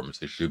about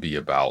performance. It should be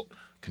about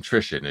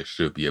contrition. It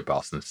should be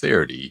about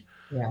sincerity.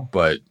 Yeah.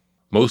 But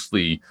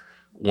mostly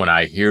when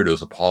I hear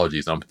those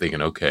apologies, I'm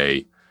thinking,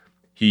 okay,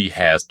 he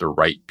has the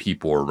right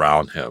people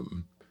around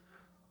him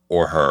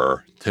or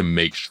her to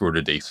make sure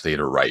that they say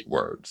the right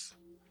words.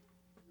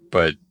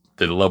 But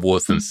the level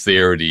of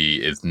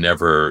sincerity is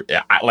never,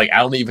 I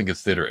don't even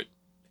consider it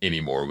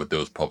anymore with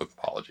those public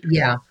apologies.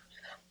 Yeah.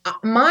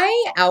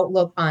 My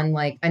outlook on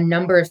like a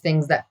number of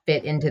things that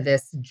fit into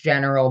this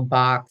general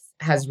box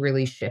has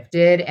really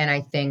shifted. And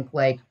I think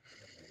like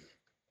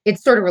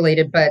it's sort of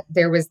related, but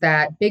there was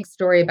that big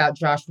story about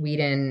Joss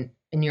Whedon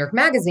in New York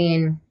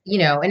Magazine,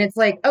 and it's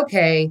like,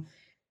 okay,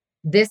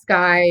 this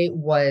guy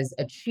was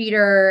a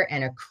cheater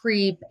and a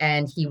creep,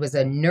 and he was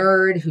a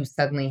nerd who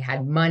suddenly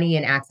had money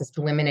and access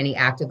to women, and he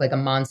acted like a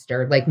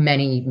monster, like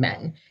many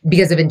men,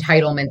 because of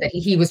entitlement that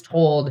he was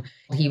told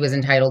he was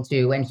entitled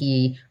to, and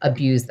he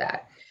abused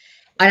that.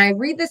 And I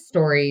read this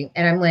story,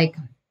 and I'm like,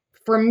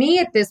 for me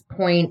at this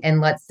point, and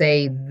let's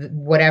say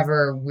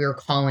whatever we're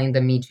calling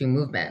the Me Too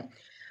movement,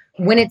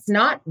 when it's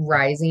not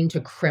rising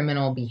to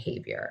criminal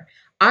behavior,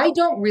 I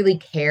don't really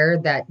care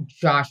that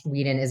Joss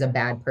Whedon is a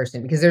bad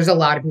person, because there's a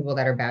lot of people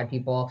that are bad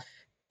people,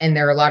 and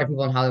there are a lot of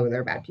people in Hollywood that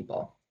are bad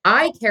people.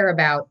 I care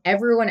about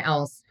everyone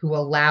else who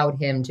allowed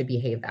him to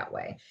behave that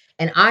way.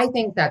 And I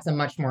think that's a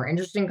much more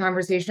interesting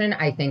conversation.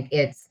 I think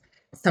it's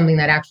something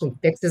that actually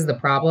fixes the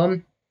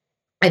problem.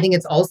 I think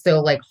it's also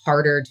like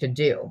harder to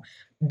do.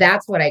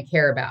 That's what I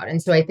care about. And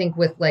so I think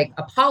with like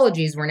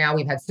apologies, where now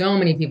we've had so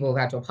many people who've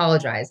had to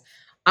apologize,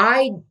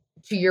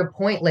 to your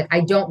point, like,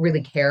 I don't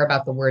really care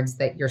about the words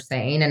that you're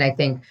saying. And I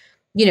think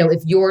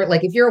if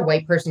you're a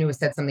white person who has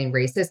said something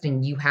racist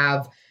and you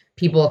have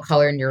people of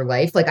color in your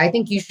life, like, I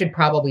think you should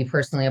probably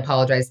personally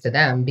apologize to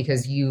them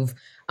because you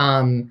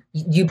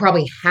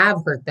probably have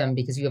hurt them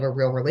because you have a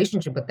real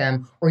relationship with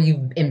them, or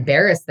you've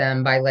embarrassed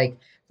them by like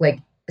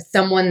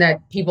someone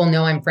that people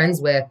know I'm friends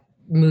with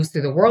moves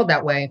through the world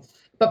that way.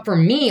 But for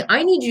me,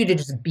 I need you to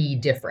just be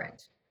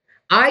different.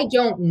 I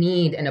don't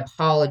need an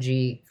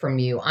apology from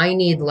you. I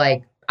need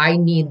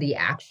the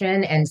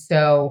action. And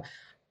so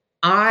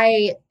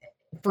I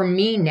for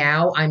me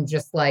now, I'm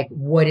just like,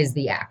 what is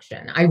the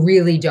action? I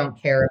really don't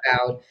care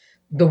about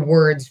the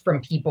words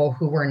from people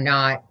who were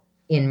not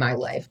in my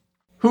life.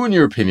 Who, in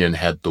your opinion,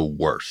 had the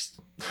worst,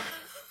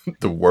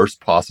 the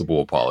worst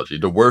possible apology,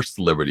 the worst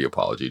celebrity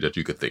apology that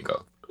you could think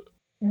of?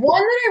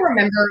 One that I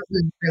remember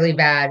was really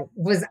bad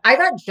was, I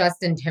thought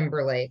Justin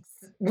Timberlake's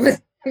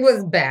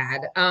was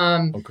bad.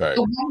 Okay.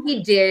 The one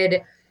he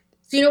did,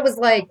 so it was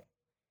like,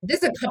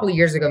 this a couple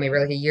years ago, maybe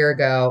like a year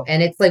ago,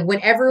 and it's like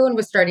when everyone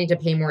was starting to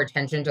pay more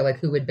attention to like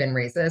who had been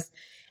racist,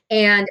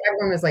 and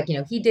everyone was like,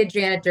 he did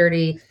Janet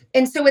dirty,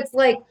 and so it's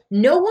like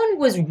no one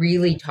was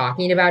really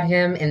talking about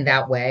him in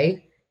that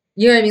way.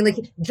 You know what I mean?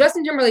 Like,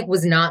 Justin Timberlake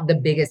was not the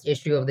biggest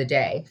issue of the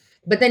day,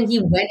 but then he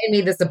went and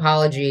made this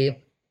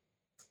apology,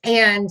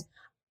 and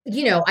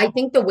I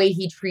think the way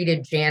he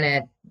treated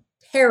Janet,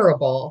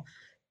 terrible.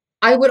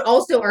 I would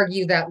also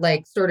argue that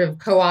like sort of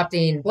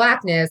co-opting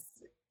blackness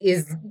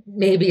is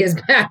maybe as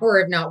bad or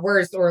if not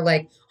worse, or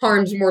like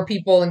harms more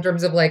people in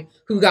terms of like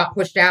who got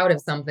pushed out of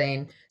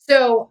something.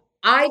 So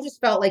I just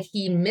felt like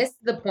he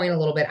missed the point a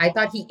little bit. I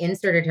thought he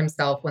inserted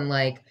himself when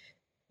like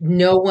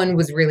no one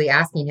was really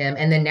asking him.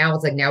 And then now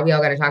it's like, now we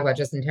all got to talk about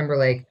Justin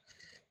Timberlake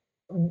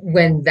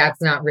when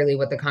that's not really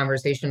what the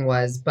conversation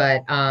was.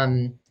 But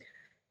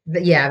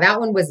yeah, that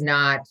one was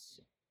not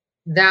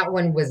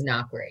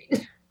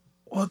great.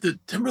 Well, the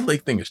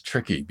Timberlake thing is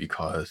tricky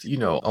because,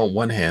 on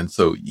one hand,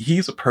 so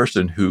he's a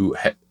person who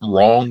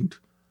wronged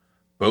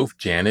both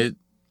Janet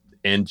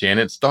and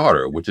Janet's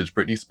daughter, which is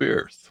Britney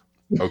Spears.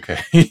 Okay.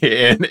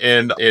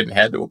 and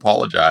had to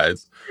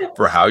apologize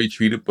for how he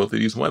treated both of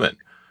these women.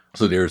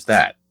 So there's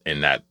that.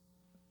 And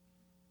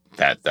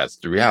that's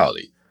the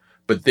reality.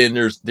 But then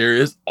there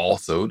is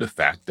also the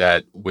fact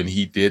that when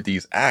he did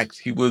these acts,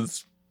 he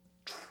was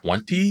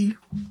 20,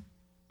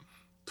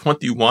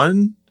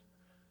 21.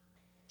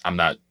 I'm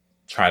not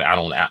trying. I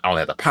don't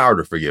have the power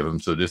to forgive him.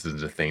 So this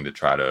is the thing to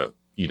try to,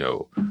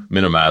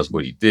 minimize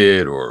what he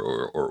did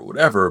or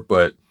whatever.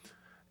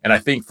 And I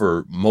think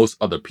for most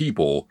other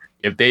people,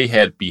 if they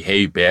had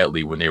behaved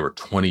badly when they were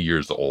 20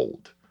 years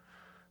old,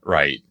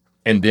 right,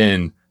 and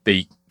then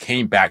they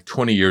came back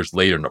 20 years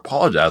later and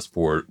apologized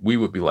for it, we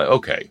would be like,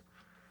 okay,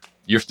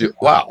 you're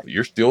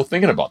still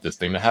thinking about this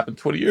thing that happened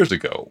 20 years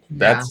ago.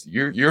 Yeah.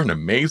 You're an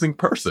amazing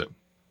person.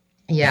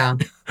 Yeah.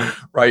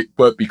 Right.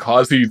 But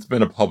because he's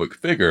been a public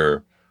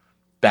figure,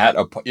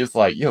 it's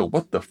like, yo,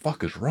 what the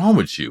fuck is wrong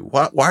with you?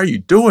 Why are you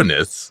doing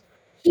this?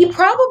 He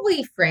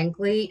probably,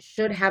 frankly,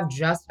 should have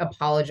just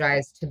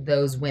apologized to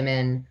those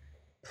women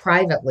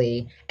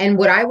privately. And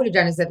what I would have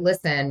done is said,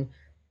 listen,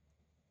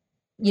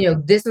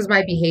 this was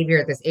my behavior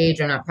at this age.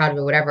 I'm not proud of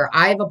it, whatever.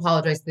 I've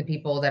apologized to the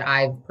people that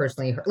I've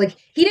personally hurt. Like,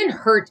 he didn't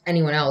hurt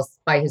anyone else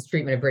by his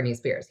treatment of Britney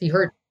Spears. He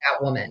hurt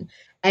that woman.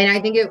 And I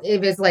think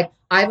it was like,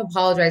 I've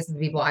apologized to the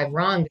people I've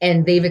wronged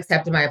and they've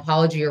accepted my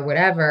apology or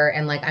whatever.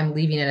 And like, I'm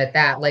leaving it at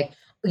that. Like,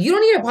 you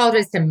don't need to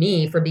apologize to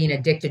me for being a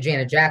dick to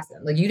Janet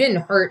Jackson. Like, you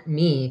didn't hurt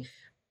me.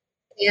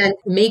 And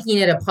making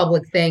it a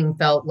public thing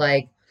felt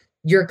like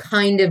you're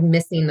kind of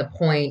missing the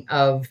point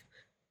of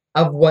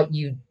what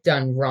you've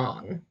done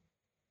wrong.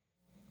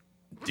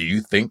 Do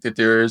you think that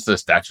there is a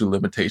statute of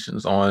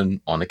limitations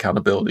on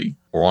accountability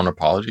or on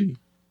apology?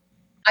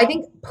 I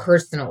think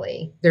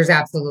personally, there's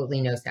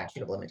absolutely no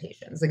statute of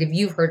limitations. Like, if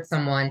you've hurt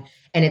someone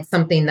and it's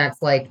something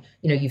that's like,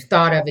 you've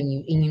thought of and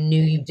you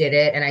knew you did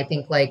it. And I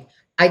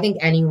think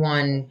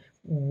anyone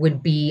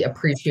would be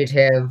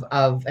appreciative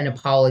of an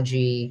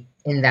apology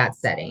in that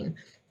setting.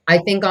 I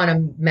think on a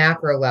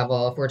macro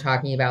level, if we're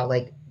talking about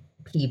like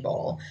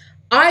people,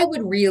 I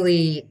would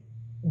really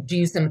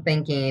do some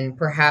thinking,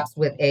 perhaps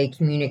with a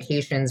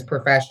communications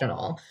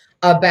professional,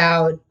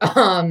 about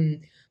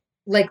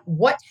like,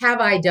 what have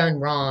I done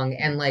wrong,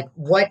 and like,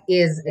 what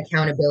is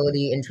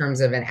accountability in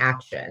terms of an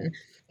action.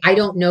 I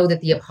don't know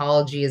that the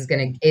apology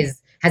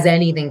has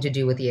anything to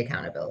do with the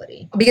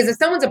accountability, because if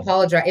someone's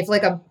if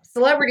like a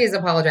celebrity is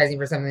apologizing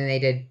for something they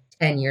did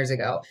 10 years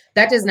ago,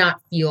 that does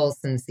not feel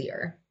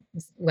sincere,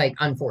 like,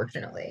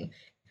 unfortunately.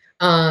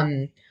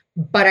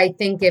 But I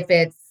think if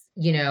it's,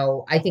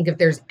 if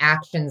there's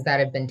actions that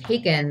have been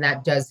taken,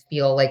 that does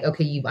feel like,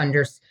 okay,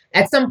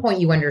 at some point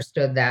you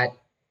understood that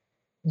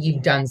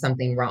you've done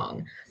something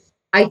wrong.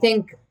 I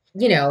think,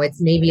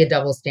 it's maybe a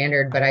double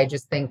standard, but I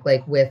just think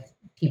like with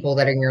people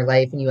that are in your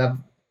life and you have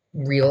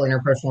real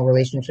interpersonal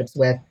relationships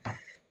with,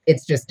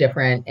 it's just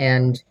different.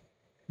 And,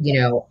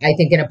 I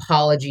think an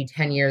apology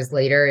 10 years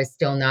later is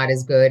still not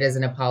as good as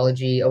an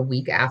apology a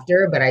week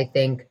after, but I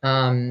think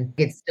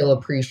it's still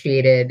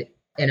appreciated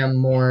in a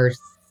more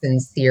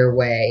sincere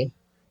way.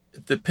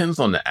 It depends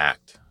on the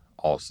act.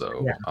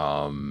 also.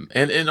 Yeah.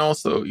 And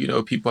also,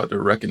 people have to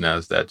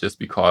recognize that just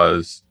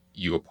because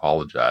you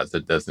apologize,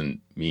 that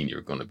doesn't mean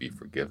you're going to be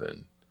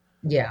forgiven.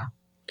 Yeah.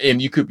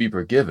 And you could be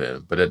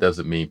forgiven, but that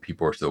doesn't mean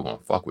people are still going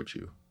to fuck with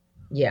you.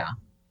 Yeah.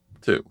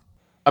 Too.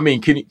 I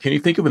mean, can you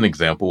think of an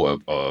example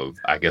of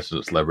I guess,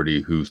 a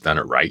celebrity who's done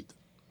it right?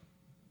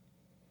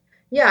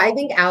 Yeah, I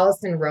think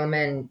Alison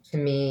Roman, to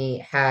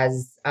me,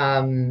 has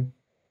come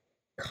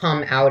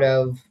out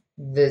of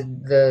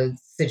the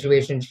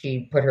situation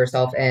she put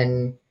herself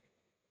in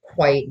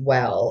quite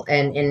well.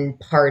 And in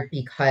part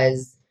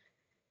because,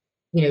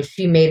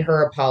 she made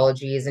her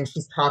apologies and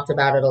she's talked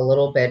about it a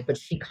little bit, but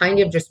she kind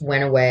of just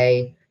went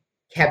away,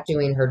 kept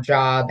doing her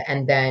job,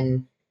 and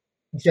then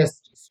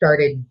just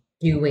started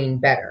doing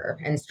better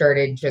and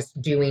started just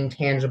doing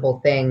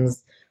tangible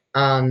things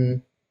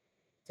to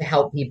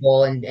help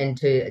people and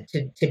to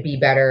be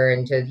better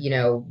and to,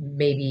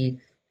 maybe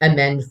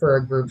amend for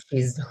a group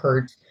she's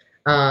hurt.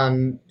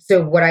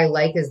 So what I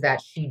like is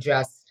that she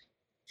just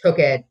took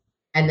it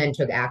and then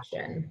took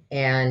action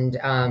and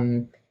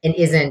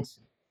isn't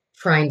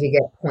trying to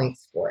get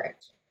points for it.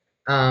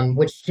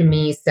 Which to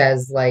me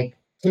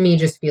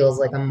just feels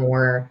like a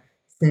more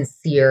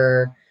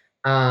sincere,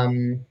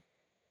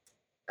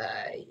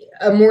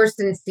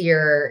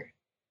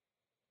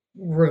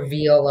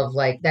 reveal of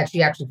like that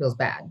she actually feels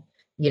bad,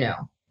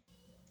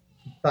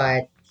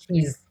 but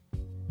she's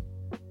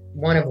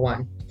one of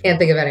one. Can't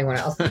think of anyone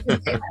else.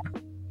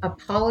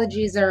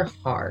 Apologies are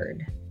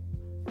hard.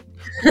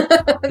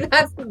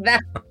 That's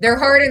that. They're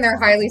hard and they're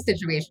highly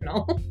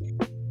situational.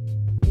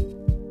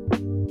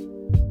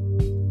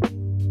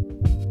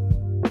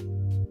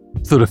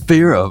 So the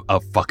fear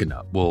of fucking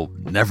up will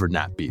never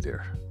not be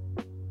there.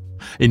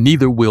 And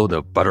neither will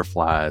the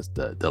butterflies,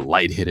 the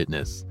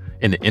lightheadedness,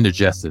 and the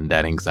indigestion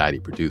that anxiety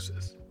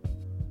produces.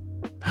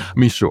 I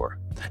mean, sure,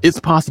 it's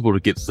possible to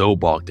get so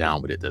bogged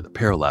down with it that it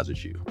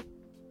paralyzes you.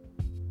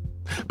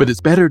 But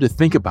it's better to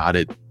think about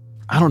it,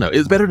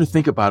 it's better to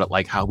think about it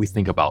like how we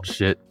think about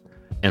shit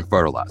and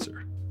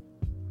fertilizer.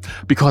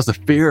 Because the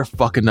fear of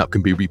fucking up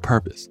can be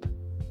repurposed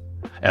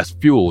as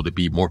fuel to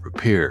be more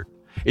prepared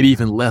and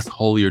even less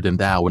holier than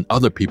thou when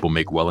other people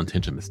make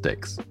well-intentioned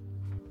mistakes.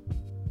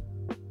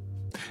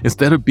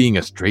 Instead of being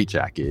a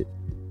straitjacket,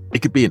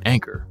 it could be an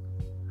anchor,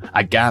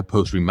 a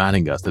guidepost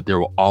reminding us that there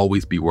will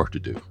always be work to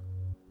do,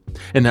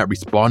 and that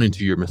responding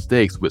to your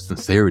mistakes with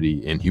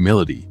sincerity and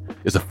humility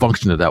is a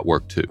function of that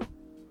work too.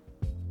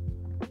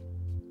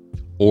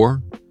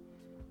 Or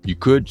you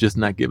could just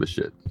not give a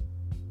shit.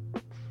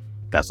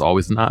 That's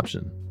always an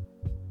option.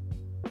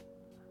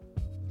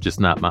 Just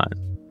not mine.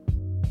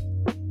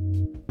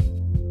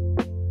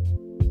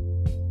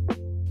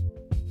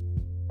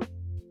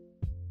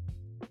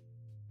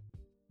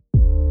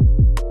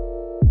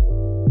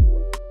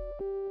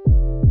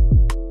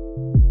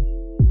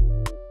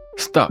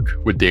 Stuck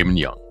with Damon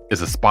Young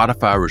is a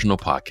Spotify original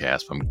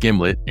podcast from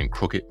Gimlet and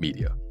Crooked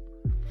Media.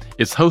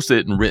 It's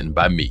hosted and written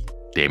by me,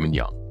 Damon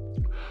Young.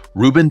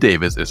 Ruben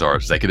Davis is our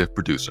executive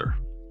producer.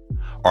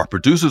 Our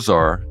producers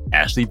are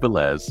Ashley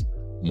Velez,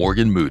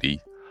 Morgan Moody,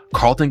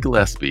 Carlton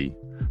Gillespie,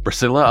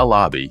 Priscilla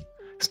Alabi,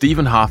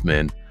 Stephen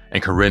Hoffman,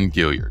 and Corinne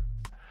Gilliard.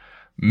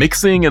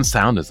 Mixing and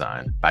sound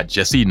design by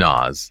Jesse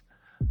Nas,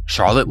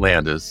 Charlotte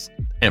Landis,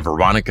 and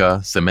Veronica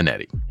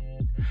Simonetti.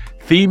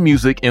 Theme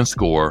music and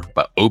score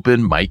by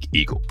Open Mike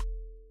Eagle.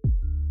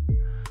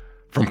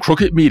 From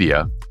Crooked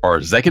Media, our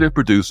executive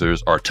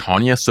producers are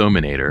Tanya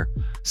Sominator,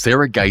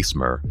 Sarah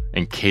Geismer,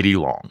 and Katie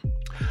Long.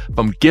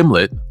 From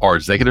Gimlet, our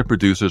executive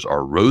producers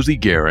are Rosie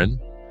Guerin,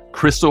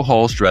 Crystal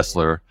Hall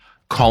Stressler,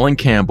 Colin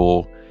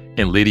Campbell,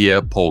 and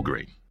Lydia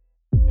Polgreen.